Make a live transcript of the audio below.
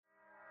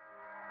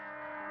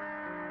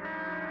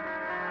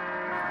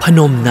พ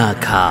นมนา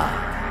คา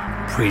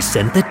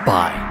Presented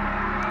by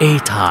A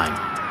Time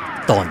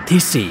ตอน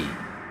ที่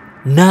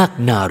4นาค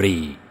นารี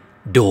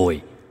โดย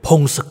พ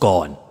งศก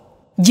ร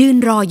ยืน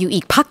รออยู่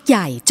อีกพักให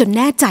ญ่จนแ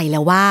น่ใจแล้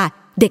วว่า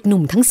เด็กห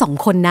นุ่มทั้งสอง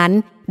คนนั้น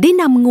ได้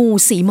นำงู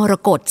สีมร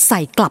กตใ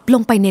ส่กลับล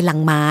งไปในลัง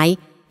ไม้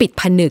ปิด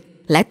ผนึก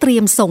และเตรี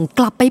ยมส่ง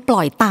กลับไปปล่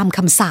อยตามค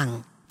ำสั่ง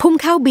พุ่ม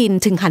เข้าบิน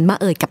ถึงหันมา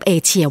เอ่ยกับเอ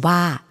เชียว่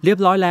าเรียบ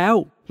ร้อยแล้ว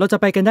เราจะ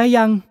ไปกันได้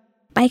ยัง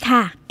ไปค่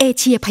ะเอ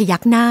เชียพยั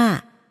กหน้า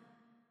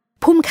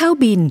พุ่มเข้า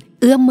บิน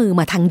เอื้อมมือ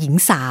มาทางหญิง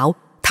สาว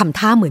ทำ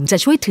ท่าเหมือนจะ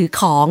ช่วยถือ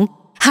ของ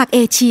หากเอ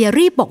เชีย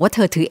รีบบอกว่าเธ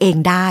อถือเอง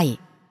ได้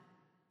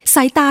ส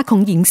ายตาขอ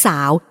งหญิงสา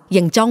ว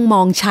ยังจ้องม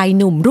องชาย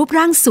หนุ่มรูป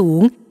ร่างสู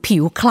งผิ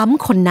วคล้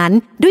ำคนนั้น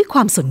ด้วยคว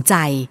ามสนใจ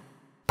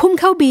พุ่ม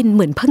เข้าบินเห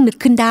มือนเพิ่งนึก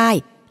ขึ้นได้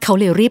เขา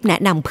เลยรีบแนะ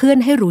นำเพื่อน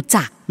ให้รู้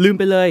จักลืม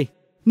ไปเลย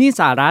นี่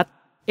สารัต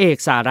เอก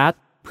สารัต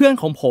เพื่อน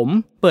ของผม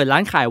เปิดร้า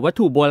นขายวัต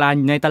ถุโบราณอ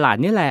ยู่ในตลาด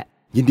นี่แหละ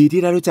ยินดี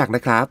ที่ได้รู้จักน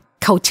ะครับ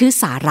เขาชื่อ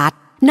สารัต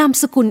นาม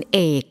สกุลเอ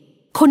ก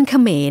คนเข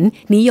มร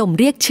นิยม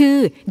เรียกชื่อ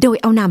โดย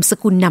เอานามส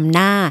กุลนำห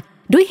น้า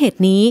ด้วยเห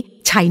ตุนี้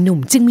ชายหนุ่ม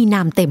จึงมีน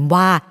ามเต็ม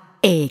ว่า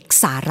เอก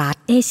สารัต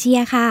เอเชีย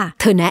ค่ะ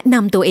เธอแนะน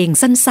ำตัวเอง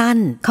สั้น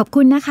ๆขอบ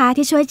คุณนะคะ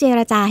ที่ช่วยเจ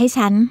รจาให้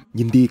ฉัน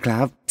ยินดีค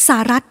รับสา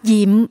รัต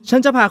ยิ้มฉั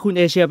นจะพาคุณ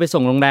เอเชียไป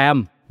ส่งโรงแรม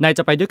นายจ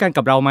ะไปด้วยกัน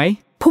กับเราไหม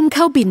พุ่มเ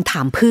ข้าบินถ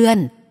ามเพื่อน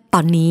ต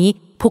อนนี้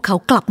พวกเขา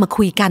กลับมา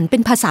คุยกันเป็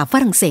นภาษาฝ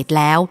รั่งเศส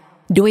แล้ว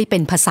ด้วยเป็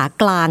นภาษา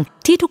กลาง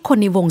ที่ทุกคน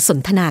ในวงสน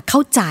ทนาเข้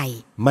าใจ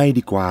ไม่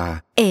ดีกว่า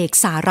เอก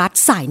สารัต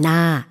สายหน้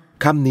า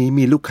ค่ำนี้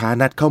มีลูกค้า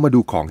นัดเข้ามาดู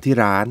ของที่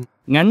ร้าน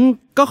งั้น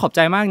ก็ขอบใจ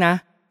มากนะ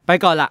ไป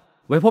ก่อนละ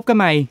ไว้พบกัน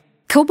ใหม่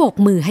เขาโบก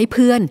มือให้เ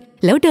พื่อน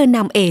แล้วเดินน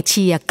ำเอเ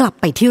ชียกลับ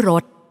ไปที่ร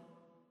ถ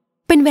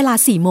เป็นเวลา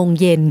4 โมง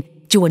เย็น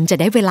จวนจะ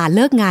ได้เวลาเ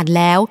ลิกงานแ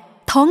ล้ว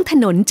ท้องถ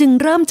นนจึง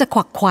เริ่มจะข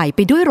วักไขว่ไป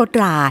ด้วยรถ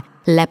รา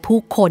และผู้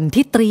คน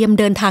ที่เตรียม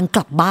เดินทางก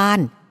ลับบ้าน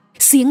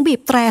เสียงบี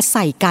บแตรใ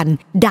ส่กัน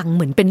ดังเห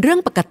มือนเป็นเรื่อ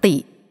งปกติ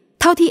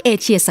เท่าที่เอ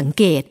เชียสังเ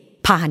กต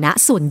พาหนะ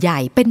ส่วนใหญ่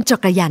เป็นจั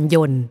กรยานย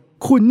นต์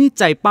คุณนี่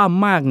ใจป้า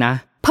มากนะ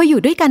พออ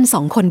ยู่ด้วยกัน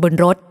2 คนบน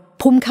รถ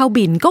พุ่มเข้า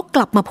บินก็ก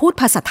ลับมาพูด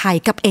ภาษาไทย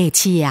กับเอ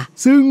เชีย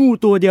ซื้องู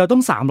ตัวเดียวต้อ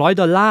ง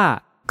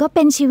$300ก็เ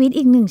ป็นชีวิต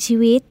อีก1 ชี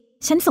วิต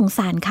ฉันสงส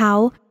ารเขา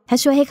ถ้า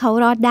ช่วยให้เขา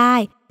รอดได้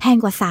แพง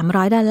กว่า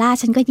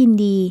$300ฉันก็ยิน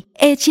ดี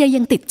เอเชีย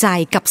ยังติดใจ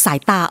กับสาย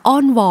ตาอ้อ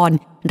นวอน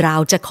รา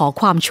วจะขอ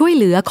ความช่วยเ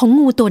หลือของ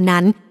งูตัว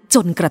นั้นจ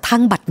นกระทั่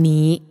งบัด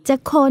นี้จะ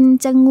คน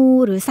จะงู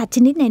หรือสัตว์ช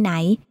นิดไหน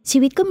ๆชี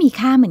วิตก็มี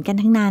ค่าเหมือนกัน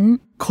ทั้งนั้น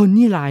คน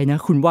นี่ลายนะ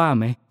คุณว่า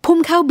ไหมพุ่ม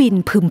เข้าบิน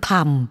พึมพ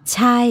ำใ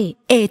ช่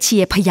เอเชี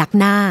ยพยัก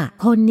หน้า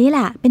คนนี่แห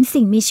ละเป็น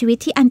สิ่งมีชีวิต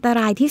ที่อันตร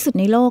ายที่สุด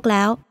ในโลกแ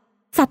ล้ว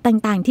สัตว์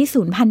ต่างๆที่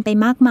สูญพันธุ์ไป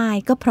มากมาย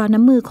ก็เพราะ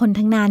น้ำมือคน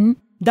ทั้งนั้น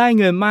ได้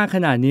เงินมากข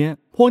นาดนี้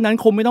พวกนั้น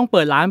คงไม่ต้องเ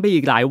ปิดร้านไปอี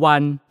กหลายวั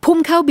นพุ่ม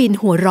เข้าบิน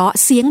หัวเราะ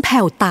เสียงแผ่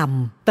วต่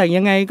ำแต่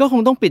ยังไงก็ค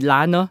งต้องปิดร้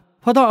านเนาะ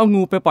เพราะต้องเอา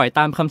งูไปปล่อยต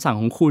ามคำสั่ง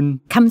ของคุณ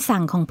คำสั่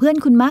งของเพื่อน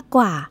คุณมากก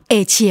ว่าเอ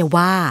เชีย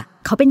ว่า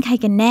เขาเป็นใคร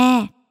กันแน่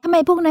ทำไม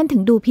พวกนั้นถึ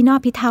งดูพี่นอ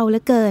พี่เทาเหลื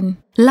อเกิน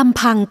ลำ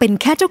พังเป็น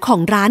แค่เจ้าขอ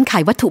งร้านขา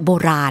ยวัตถุโบ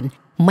ราณ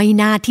ไม่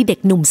น่าที่เด็ก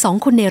หนุ่ม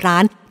2 คนในร้า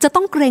นจะต้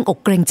องเกรงอก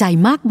เกรงใจ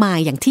มากมาย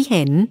อย่างที่เ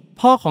ห็น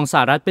พ่อของส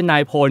ารัตเป็นนา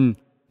ยพล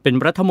เป็น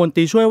รัฐมนต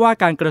รีช่วยว่า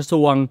การกระทร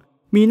วง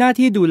มีหน้า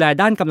ที่ดูแล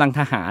ด้านกำลัง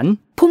ทหาร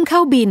พุ่มเข้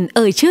าบินเ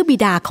อ่ยชื่อบิ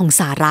ดาของ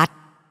สารัต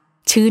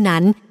ชื่อ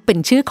นั้นเป็น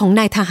ชื่อของ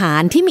นายทหา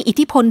รที่มีอิท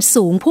ธิพล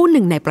สูงผู้ห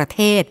นึ่งในประเท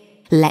ศ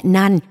และ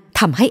นั่น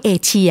ทำให้เอ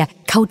เชีย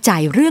เข้าใจ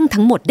เรื่อง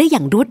ทั้งหมดได้อย่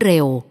างรวดเร็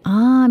ว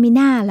มีห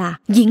น้าล่ะ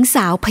หญิงส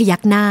าวพยั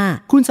กหน้า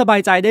คุณสบา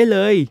ยใจได้เล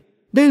ย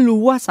ได้รู้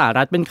ว่าสา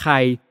รัตเป็นใคร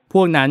พ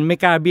วกนั้นไม่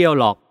กล้าเบี้ยว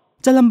หรอก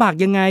จะลำบาก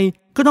ยังไง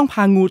ก็ต้องพ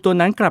างูตัว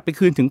นั้นกลับไป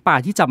คืนถึงป่า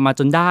ที่จับมา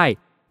จนได้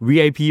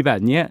VIP แบ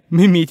บนี้ไ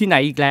ม่มีที่ไหน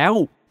อีกแล้ว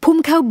พุ่ม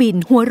เข้าบิน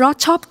หัวเราะ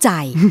ชอบใจ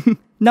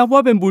นับว่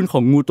าเป็นบุญขอ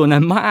งงูตัว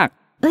นั้นมาก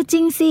จริ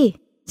งสิ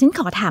ฉันข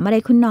อถามอะไร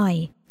คุณหน่อย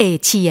เอ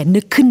เชีย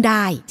นึกขึ้นไ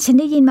ด้ฉัน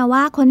ได้ยินมา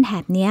ว่าคนแถ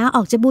บเนี้ยอ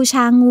อกจะบูช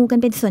างูกัน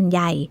เป็นส่วนให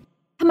ญ่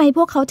ทำไมพ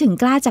วกเขาถึง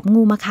กล้าจับ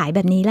งูมาขายแบ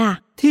บนี้ล่ะ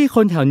ที่ค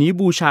นแถวนี้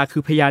บูชาคื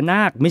อพญาน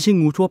าคไม่ใช่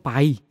งูทั่วไป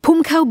พุ่ม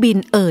เข้าบิน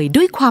เอ่ย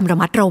ด้วยความระ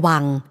มัดระวั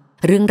ง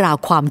เรื่องราว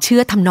ความเชื่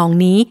อทำนอง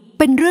นี้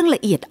เป็นเรื่องล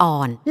ะเอียดอ่อ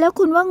นแล้ว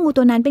คุณว่างู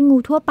ตัวนั้นเป็นงู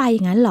ทั่วไปอ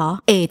ย่างนั้นเหรอ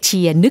เอเ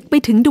ชียนึกไป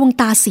ถึงดวง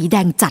ตาสีแด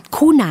งจัด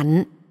คู่นั้น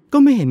ก็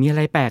ไม่เห็นมีอะไ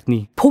รแปลก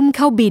นี่พุ่มเ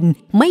ข้าบิน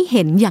ไม่เ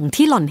ห็นอย่าง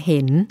ที่หล่อนเห็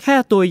นแค่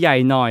ตัวใหญ่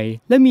หน่อย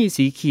และมี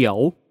สีเขียว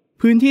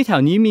พื้นที่แถ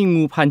วนี้มี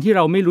งูพันธุ์ที่เ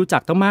ราไม่รู้จั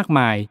กตั้งมากม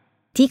าย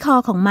ที่คอ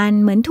ของมัน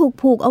เหมือนถูก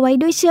ผูกเอาไว้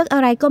ด้วยเชือกอะ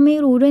ไรก็ไม่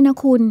รู้ด้วยนะ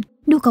คุณ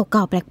ดูเก่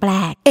าๆแปล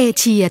กๆเอ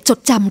เชียจด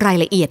จำราย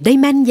ละเอียดได้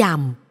แม่นย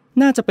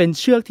ำน่าจะเป็น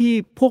เชือกที่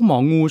พวกหมอ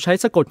งูใช้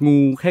สะกดงู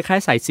คล้าย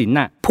ๆสายสิญจน์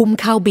น่ะพุ่ม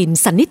เข้าบิน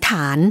สันนิษฐ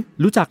าน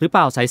รู้จักหรือเป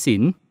ล่าสายสิ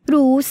ญจน์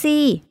รู้สิ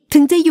ถึ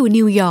งจะอยู่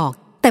นิวยอร์ก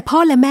แต่พ่อ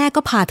และแม่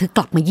ก็พาเธอก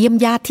ลับมาเยี่ยม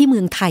ญาติที่เมื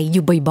องไทยอ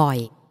ยู่บ่อย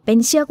ๆเป็น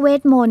เชือกเว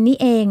ทมนต์นี่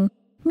เอง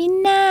มิ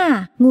น่า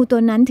งูตั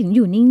วนั้นถึงอ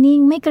ยู่นิ่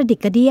งๆไม่กระดิก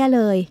กระเดี้ยเ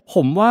ลยผ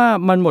มว่า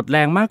มันหมดแร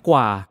งมากก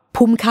ว่า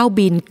พุ่มเข้า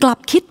บินกลับ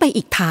คิดไป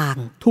อีกทาง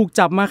ถูก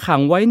จับมาขั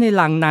งไว้ใน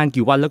ลังนาน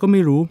กี่วันแล้วก็ไ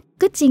ม่รู้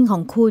ก็จริงขอ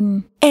งคุณ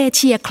เอเ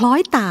ชียคล้อ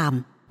ยตาม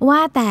ว่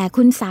าแต่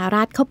คุณสา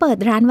รัตเขาเปิด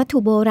ร้านวัตถุ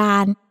โบรา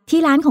ณที่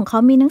ร้านของเขา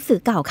มีหนังสือ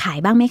เก่าขาย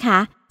บ้างไหมคะ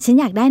ฉัน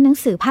อยากได้หนัง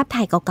สือภาพถ่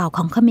ายเก่าๆข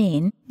องเขม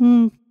ร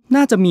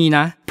น่าจะมีน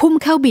ะพุ่ม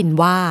เข้าบิน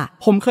ว่า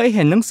ผมเคยเ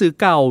ห็นหนังสือ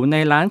เก่าใน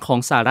ร้านของ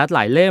สหรัฐหล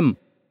ายเล่ม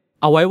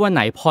เอาไว้วันไห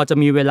นพอจะ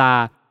มีเวลา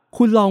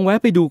คุณลองแวะ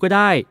ไปดูก็ไ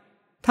ด้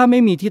ถ้าไม่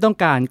มีที่ต้อง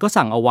การก็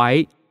สั่งเอาไว้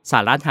ส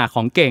หรัฐหาข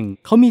องเก่ง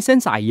เขามีเส้น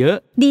สายเยอะ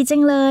ดีจั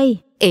งเลย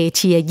เอเ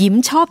ชียยิ้ม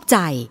ชอบใจ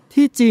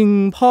ที่จริง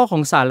พ่อขอ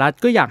งสหรัฐ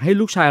ก็อยากให้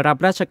ลูกชายรับ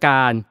ราชก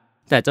าร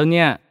แต่เจ้าเ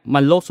นี่ยมั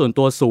นโลกส่วน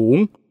ตัวสูง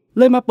เ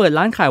ลยมาเปิด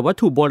ร้านขายวัต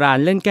ถุโบราณ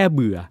เล่นแก้เ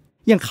บื่อ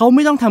อย่างเขาไ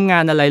ม่ต้องทำงา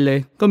นอะไรเลย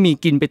ก็มี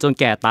กินไปจน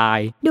แก่ตาย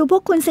ดูพว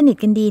กคุณสนิท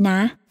กันดีนะ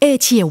เอ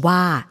เชียว่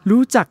า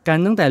รู้จักกัน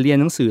ตั้งแต่เรียน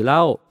หนังสือเล่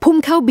าพุ่ม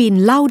เข้าบิน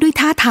เล่าด้วย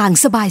ท่าทาง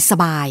ส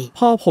บายๆพ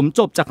อผมจ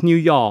บจากนิว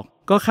ยอร์ก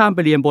ก็ข้ามไป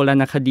เรียนโบรา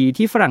ณคดี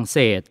ที่ฝรั่งเศ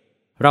ส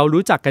เรา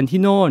รู้จักกันที่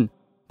โน่น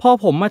พอ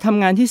ผมมาท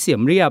ำงานที่เสีย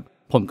มเรียบ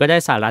ผมก็ได้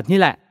สหรัฐนี่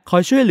แหละคอ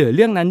ยช่วยเหลือเ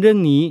รื่องนั้นเรื่อง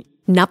นี้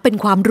นับเป็น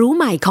ความรู้ใ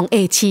หม่ของเอ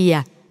เชีย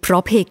เพรา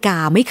ะเพกา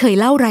ไม่เคย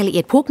เล่ารายละเอี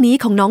ยดพวกนี้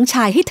ของน้องช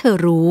ายให้เธอ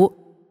รู้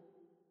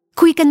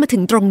คุยกันมาถึ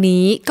งตรง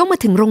นี้ก็มา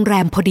ถึงโรงแร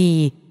มพอดี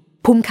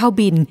พุ่มเข้า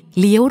บิน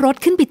เลี้ยวรถ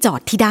ขึ้นไปจอ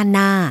ดที่ด้านห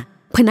น้า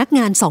พนักง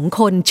าน2 ค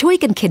นช่วย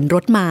กันเข็นร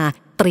ถมา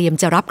เตรียม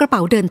จะรับกระเป๋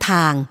าเดินท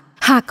าง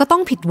หากก็ต้อ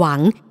งผิดหวั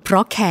งเพรา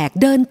ะแขก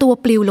เดินตัว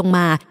ปลิวลงม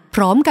าพ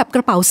ร้อมกับก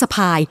ระเป๋าสะพ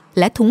าย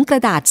และถุงกร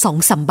ะดาษ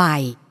2-3 ใบ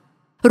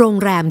โรง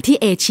แรมที่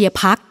เอเชีย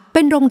พักเ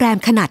ป็นโรงแรม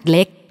ขนาดเ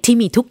ล็กที่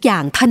มีทุกอย่า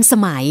งทันส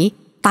มัย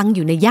ตั้งอ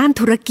ยู่ในย่าน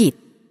ธุรกิจ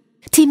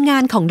ทีมงา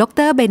นของด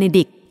ร.เบเน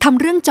ดิกต์ทำ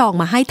เรื่องจอง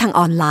มาให้ทาง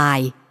ออนไล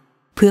น์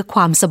เพื่อคว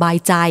ามสบาย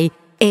ใจ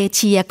เอเ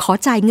ชียขอ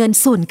จ่ายเงิน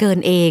ส่วนเกิน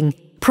เอง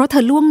เพราะเธ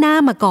อล่วงหน้า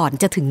มาก่อน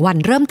จะถึงวัน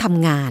เริ่มท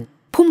ำงาน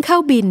พุ่มเข้า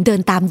บินเดิ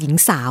นตามหญิง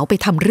สาวไป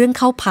ทำเรื่องเ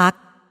ข้าพัก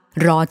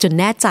รอจน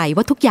แน่ใจ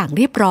ว่าทุกอย่างเ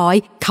รียบร้อย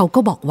เขาก็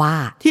บอกว่า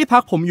ที่พั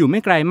กผมอยู่ไม่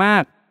ไกลมา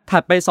กถั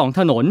ดไป2 ถ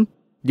นน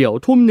เดี๋ยว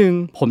ทุ่มนึง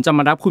ผมจะม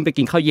ารับคุณไป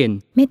กินข้าวเย็น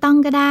ไม่ต้อง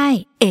ก็ได้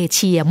เอเ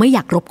ชียไม่อย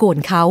ากรบกวน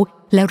เขา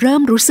และเริ่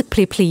มรู้สึกเ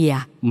พลีย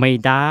ๆไม่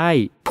ได้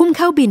พุ่มเ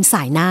ข้าบินส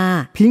ายหน้า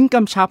พิงก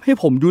ำชับให้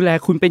ผมดูแล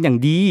คุณเป็นอย่าง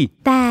ดี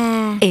แต่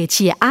เอเ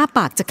ชียอ้าป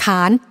ากจะค้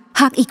าน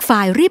หากอีกฝ่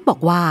ายรีบบอก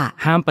ว่า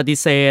ห้ามปฏิ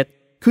เสธ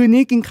คืน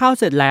นี้กินข้าว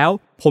เสร็จแล้ว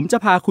ผมจะ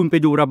พาคุณไป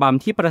ดูระบ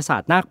ำที่ปราสา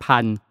ทนาคพั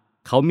นธ์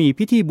เขามี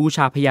พิธีบูช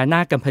าพญาน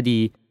าคกันพอดี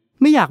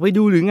ไม่อยากไป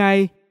ดูหรือไง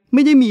ไ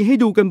ม่ได้มีให้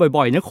ดูกัน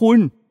บ่อยๆนะคุณ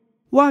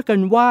ว่ากัน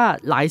ว่า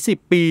หลาย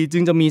10 ปีจึ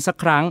งจะมีสัก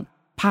ครั้ง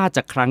พลาดจ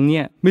ากครั้งเนี่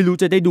ยไม่รู้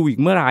จะได้ดูอีก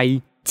เมื่อไหร่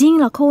จริงเ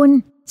หรอคุณ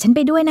ฉันไป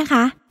ด้วยนะค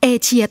ะเอ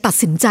เชียตัด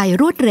สินใจ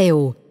รวดเร็ว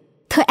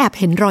เธอแอบ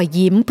เห็นรอย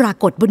ยิ้มปรา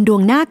กฏบนดว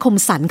งหน้าคม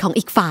สันของ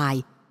อีกฝ่าย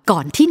ก่อ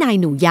นที่นาย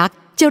หนูยักษ์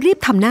จะรีบ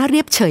ทำหน้าเรี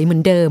ยบเฉยเหมือ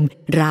นเดิม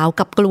ราว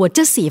กับกลัวจ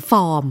ะเสียฟ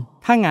อร์ม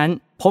ถ้างั้น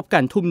พบกั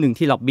นทุ่ม 1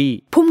ที่ล็อบบี้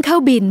พุ่มเข้า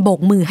บินโบก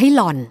มือให้ห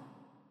ล่อน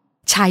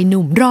ชายห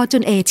นุ่มรอจ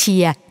นเอเชี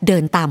ยเดิ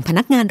นตามพ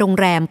นักงานโรง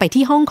แรมไป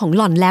ที่ห้องของห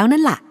ล่อนแล้วนั่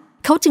นล่ะ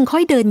เขาจึงค่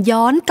อยเดิน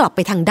ย้อนกลับไป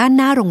ทางด้าน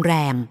หน้าโรงแร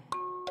ม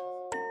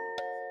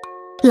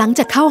หลังจ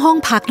ากเข้าห้อง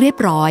พักเรียบ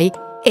ร้อย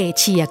เอ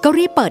เชียก็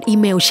รีบเปิดอี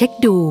เมลเช็ค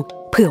ดู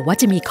เผื่อว่า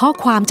จะมีข้อ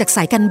ความจากส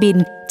ายการบิน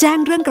แจ้ง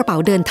เรื่องกระเป๋า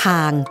เดินท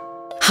าง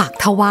หาก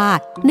ทว่า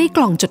ในก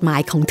ล่องจดหมา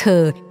ยของเธ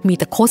อมี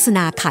แต่โฆษณ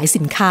าขาย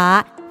สินค้า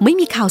ไม่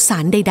มีข่าวสา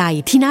รใด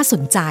ๆที่น่าส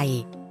นใจ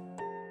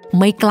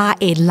ไม่กล้า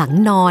เอนหลัง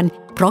นอน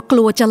เพราะก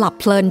ลัวจะหลับ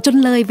เพลินจน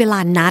เลยเวลา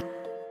นัด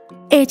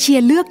เอเชีย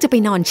เลือกจะไป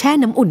นอนแช่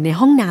น้ำอุ่นใน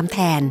ห้องน้ำแท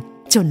น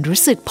จนรู้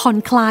สึกผ่อน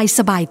คลายส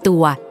บายตั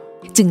ว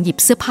จึงหยิบ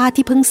เสื้อผ้า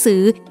ที่เพิ่งซื้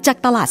อจาก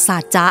ตลาดซา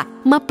จ๊ะ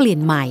มาเปลี่ยน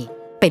ใหม่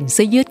เป็นเ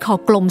สื้อยืดคอ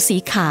กลมสี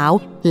ขาว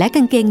และก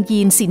างเกงยี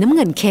นสีน้ำเ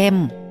งินเข้ม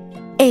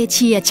เอเ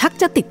ชียชัก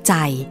จะติดใจ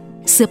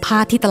เสื้อผ้า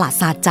ที่ตลาด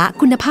ซาจ๊ะ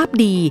คุณภาพ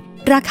ดี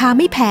ราคาไ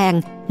ม่แพง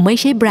ไม่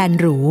ใช่แบรนด์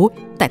หรู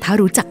แต่ถ้า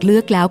รู้จักเลื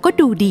อกแล้วก็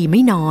ดูดีไ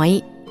ม่น้อย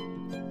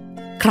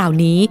คราว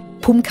นี้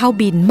พุ่มเข้า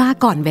บินมา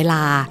ก่อนเวล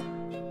า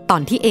ตอ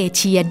นที่เอเ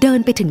ชียเดิน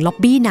ไปถึงล็อบ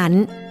บี้นั้น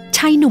ช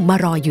ายหนุ่มมา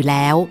รออยู่แ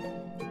ล้ว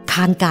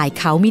ข้างกาย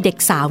เขามีเด็ก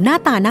สาวหน้า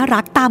ตาน่า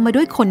รักตามมา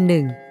ด้วยคนห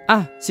นึ่งอ่ะ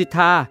สิทธ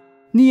า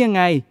นี่ยังไ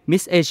งมิ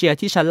สเอเชีย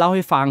ที่ฉันเล่าใ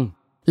ห้ฟัง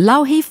เล่า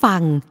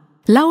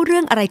เรื่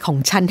องอะไรของ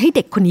ฉันให้เ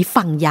ด็กคนนี้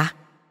ฟังยะ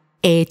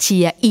เอเชี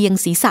ยเอียง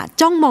ศีรษะ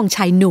จ้องมองช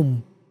ายหนุ่ม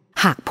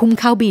หากพุ่ม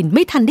เข้าบินไ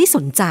ม่ทันได้ส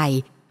นใจ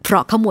เพรา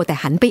ะเขามัวแต่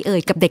หันไปเอ่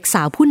ยกับเด็กส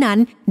าวผู้นั้น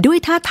ด้วย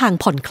ท่าทาง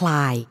ผ่อนคล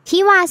าย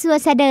ที่ว่าซัว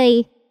เสดย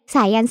ส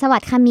ายันสวั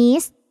สดิ์คามิ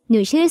สหนู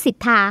ชื่อสิท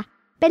ธา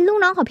เป็นลูก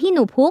น้องของพี่ห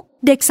นูพุก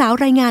เด็กสาว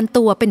รายงาน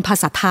ตัวเป็นภา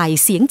ษาไทย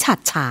เสียงฉาด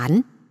ฉาน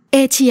เอ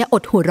เชียอ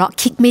ดหัวเราะ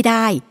คิกไม่ไ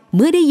ด้เ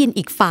มื่อได้ยิน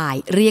อีกฝ่าย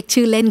เรียก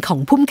ชื่อเล่นของ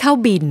พุ่มเข้า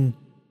บิน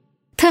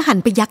เธอหัน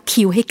ไปยัก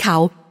คิ้วให้เขา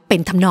เป็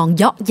นทำนอง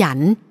เยาะหยัน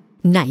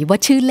ไหนว่า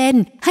ชื่อเล่น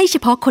ให้เฉ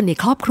พาะคนใน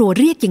ครอบครัว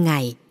เรียกยังไง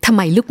ทำไ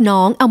มลูกน้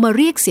องเอามา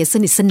เรียกเสียส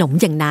นิทสนม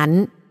อย่างนั้น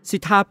สิ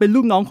ทธาเป็นลู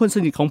กน้องคนส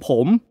นิทของผ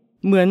ม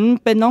เหมือน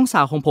เป็นน้องส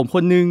าวของผมค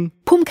นนึง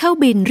พุ่มเข้า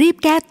บินรีบ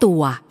แก้ตั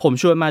วผม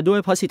ชวนมาด้วย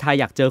เพราะสิทธา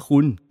อยากเจอคุ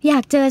ณอยา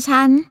กเจอ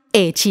ฉันเอ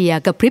เชีย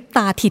กับพริบต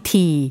า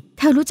ทีเ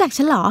ธอรู้จัก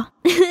ฉันเหรอ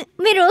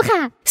ไม่รู้ค่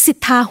ะสิท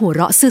ธาหัวเ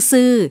ราะ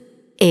ซื่อ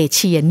ๆเอเ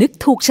ชียนึก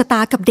ถูกชะต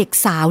ากับเด็ก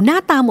สาวหน้า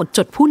ตาหมดจ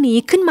ดผู้นี้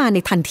ขึ้นมาใน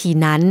ทันที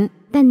นั้น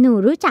แต่หนู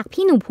รู้จัก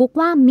พี่หนูพุก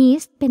ว่ามิ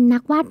สเป็นนั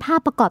กวาดภาพ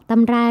ประกอบต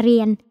ำราเรี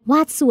ยนว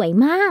าดสวย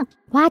มาก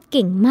วาดเ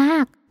ก่งมา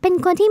กเป็น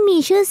คนที่มี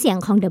ชื่อเสียง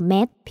ของเดอะเม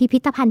ทพิพิ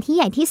ธภัณฑ์ที่ใ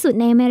หญ่ที่สุด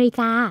ในอเมริ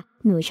กา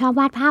หนูชอบ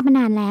วาดภาพมา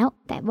นานแล้ว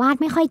แต่วาด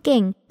ไม่ค่อยเก่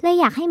งเลย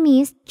อยากให้มิ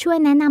สช่วย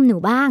แนะนำหนู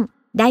บ้าง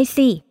ได้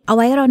สิเอาไ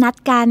ว้เรานัด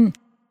กัน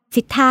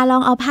สิทธาลอ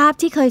งเอาภาพ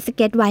ที่เคยสเ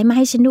ก็ตไว้มาใ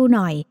ห้ฉันดูห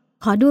น่อย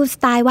ขอดูส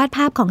ไตล์วาดภ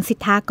าพของสิท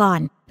ธาก่อ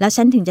นแล้ว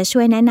ฉันถึงจะช่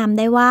วยแนะนำไ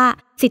ด้ว่า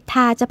สิทธ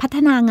าจะพัฒ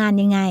นางาน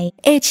ยังไง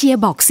เอเชีย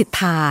บอกสิท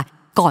ธา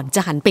ก่อนจ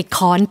ะหันไป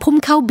ค้อนพุ่ม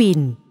เข้าบิน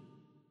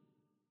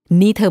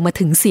นี่เธอมา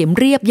ถึงเสียม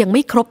เรียบยังไ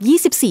ม่ครบ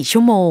24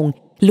ชั่วโมง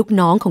ลูก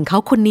น้องของเขา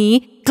คนนี้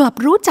กลับ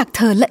รู้จักเ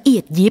ธอละเอี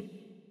ยดยิบ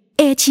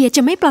เอเชียจ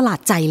ะไม่ประหลาด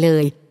ใจเล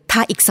ยถ้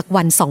าอีกสัก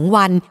วัน2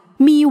 วัน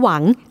มีหวั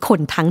งคน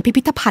ทั้งพิ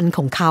พิธภัณฑ์ข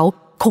องเขา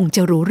คงจ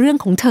ะรู้เรื่อง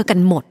ของเธอกัน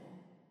หมด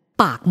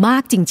ปากมา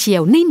กจริงเชีย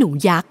วในหนู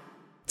ยักษ์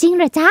จริงเ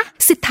หรอจ๊ะ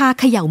สิทธา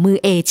เขย่ามือ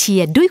เอเชี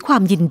ยด้วยควา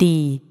มยินดี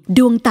ด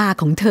วงตา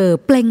ของเธอ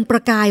เปล่งปร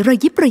ะกายระ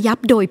ยิบระยับ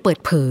โดยเปิด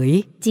เผย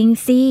จริง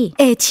สิ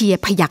เอเชีย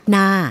พยักห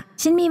น้า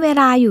ฉันมีเว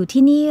ลาอยู่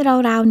ที่นี่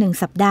ราวๆ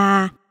1 สัปดาห์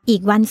อี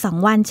กวัน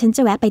2 วันฉันจ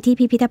ะแวะไปที่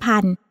พิพิธภั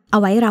ณฑ์เอา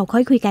ไว้เราค่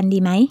อยคุยกันดี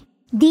ไหม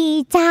ดี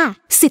จ้ะ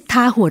สิทธ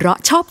าหัวเราะ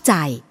ชอบใจ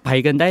ไป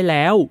กันได้แ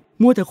ล้ว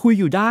มัวแต่คุย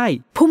อยู่ได้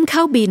พุ่มเข้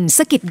าบินส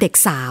ะกิดเด็ก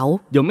สาว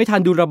เดี๋ยวไม่ทั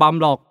นดูระบ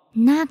ำหรอก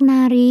นาคนา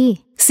รี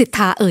สิทธ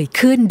าเอ่ย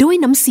ขึ้นด้วย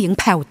น้ำเสียง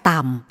แผ่วต่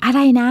ำอะไ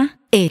รนะ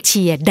เอเ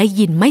ชียได้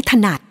ยินไม่ถ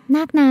นัดน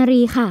าคนา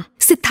รีค่ะ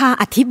สิทธา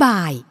อธิบา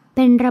ยเ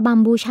ป็นระบ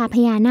ำบูชาพ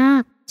ญานา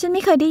คฉันไ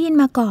ม่เคยได้ยิน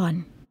มาก่อน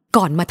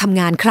มาทำ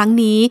งานครั้ง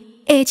นี้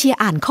เอเชีย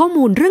อ่านข้อ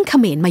มูลเรื่องเข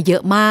มรมาเยอ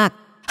ะมาก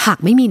หาก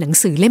ไม่มีหนัง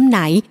สือเล่มไหน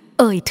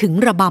เอ่ยถึง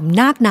ระบำ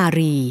นาคนา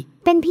รี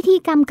เป็นพิธี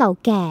กรรมเก่า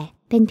แก่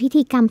เป็นพิ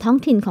ธีกรรมท้อง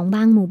ถิ่นของบ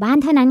างหมู่บ้าน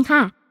เท่านั้นค่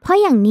ะเพราะ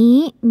อย่างนี้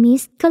มิ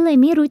สก็เลย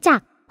ไม่รู้จัก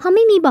เพราะไ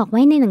ม่มีบอกไ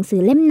ว้ในหนังสื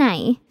อเล่มไหน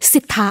สิ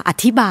ทธาอ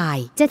ธิบาย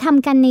จะท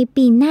ำกันใน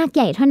ปีนาคใ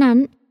หญ่เท่านั้น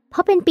เพร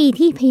าะเป็นปี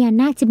ที่พญา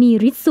นาคจะมี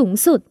ฤทธิ์สูง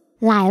สุด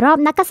หลายรอบ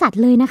นักกษัตริ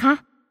ย์เลยนะคะ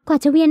กว่า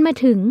จะเวียนมา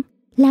ถึง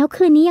แล้ว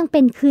คืนนี้ยังเ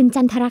ป็นคืน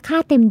จันทรครา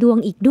สเต็มดวง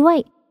อีกด้วย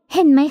เ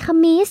ห็นไหมคะ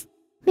มิส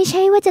ไม่ใ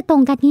ช่ว่าจะตร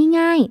งกัน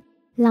ง่าย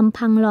ๆลำ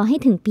พังรอให้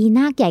ถึงปีน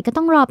าคใหญ่ก็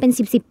ต้องรอเป็น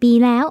10 ปี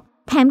แล้ว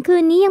แถมคื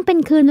นนี้ยังเป็น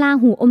คืนรา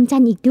หูอมจั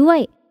นทร์อีกด้วย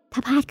ถ้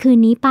าพลาดคืน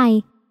นี้ไป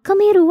ก็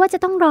ไม่รู้ว่าจะ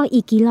ต้องรออี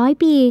กกี่ร้อย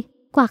ปี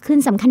กว่าคืน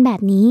สำคัญแบ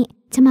บนี้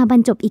จะมาบร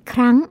รจบอีกค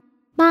รั้ง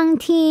บาง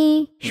ที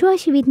ชั่ว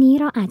ชีวิตนี้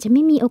เราอาจจะไ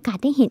ม่มีโอกาส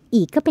ได้เห็น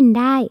อีกก็เป็น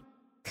ได้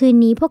คืน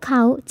นี้พวกเข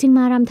าจึงม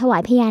ารำถวา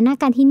ยพญานาค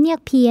กันที่เนียก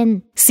เพียน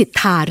สิท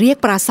ธาเรียก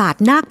ปราสาท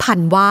นาคพัน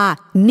ว่า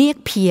เนียก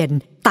เพียน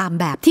ตาม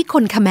แบบที่ค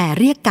นเขมร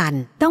เรียกกัน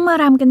ต้องมา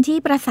รำกันที่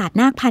ปราสาท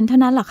นาคพันเท่า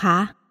นั้นเหรอคะ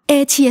เอ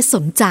เชียส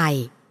นใจ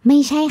ไม่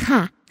ใช่ค่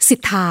ะสิท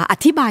ธาอ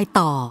ธิบาย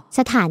ต่อส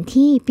ถาน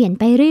ที่เปลี่ยน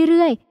ไปเ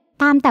รื่อย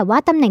ๆตามแต่ว่า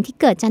ตำแหน่งที่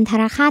เกิดจันท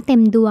รคราสเต็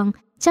มดวง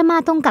จะมา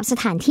ตรงกับส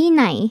ถานที่ไ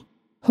หน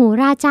โห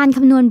ราจารย์ค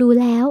ำนวณดู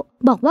แล้ว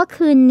บอกว่า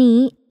คืนนี้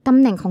ตำ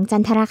แหน่งของจั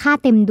นทรคราส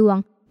เต็มดวง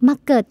มา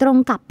เกิดตรง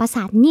กับปราส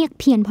าทเนียก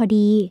เพียนพอ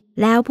ดี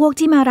แล้วพวก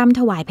ที่มารำ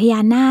ถวายพญา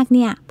นาคเ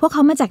นี่ยพวกเข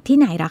ามาจากที่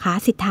ไหนหรอคะ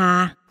สิทธา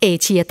เอ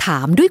เชียถา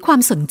มด้วยความ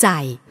สนใจ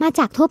มาจ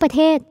ากทั่วประเท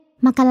ศ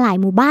มากันหลาย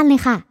หมู่บ้านเล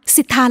ยค่ะ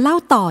สิทธาเล่า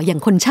ต่ออย่าง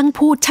คนช่าง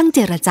พูดช่างเจ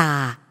รจา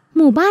ห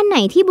มู่บ้านไหน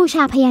ที่บูช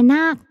าพญาน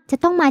าคจะ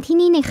ต้องมาที่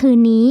นี่ในคืน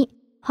นี้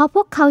เพราะพ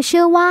วกเขาเ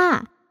ชื่อว่า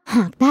ห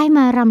ากได้ม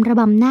ารำระ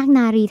บำนาคน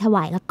ารีถว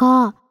ายแล้วก็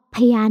พ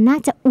ญานาค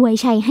จะอวย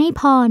ชัยให้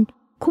พร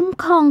คุ้ม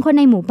ครองคนใ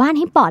นหมู่บ้านใ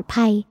ห้ปลอด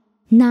ภัย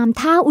น้ำ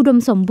ท่าอุดม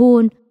สมบู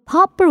รณ์เพ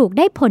ราะปลูกไ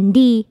ด้ผล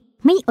ดี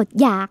ไม่อด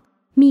อยาก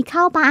มีข้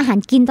าวปลาอาหาร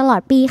กินตลอ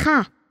ดปีค่ะ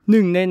ห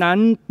นึ่งในนั้น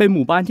เป็นห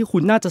มู่บ้านที่คุ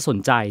ณน่าจะสน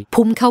ใจ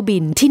พุ่มเข้าบิ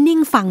นที่นิ่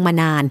งฟังมา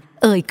นาน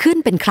เอ่ยขึ้น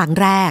เป็นครั้ง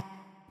แรก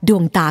ดว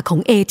งตาของ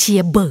เอเชี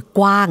ยเบิก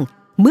กว้าง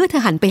เมื่อเธ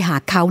อหันไปหา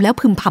เขาแล้ว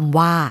พึมพำ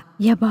ว่า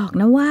อย่าบอก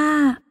นะว่า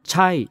ใ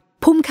ช่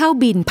พุ่มเข้า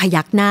บินพ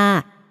ยักหน้า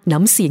น้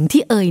ำเสียง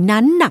ที่เอ่ย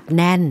นั้นหนักแ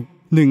น่น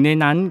หนึ่งใน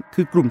นั้น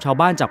คือกลุ่มชาว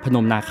บ้านจากพน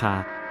มนาคา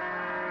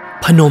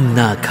พนม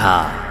นาคา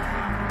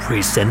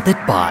Presented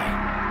by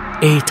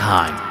A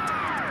Time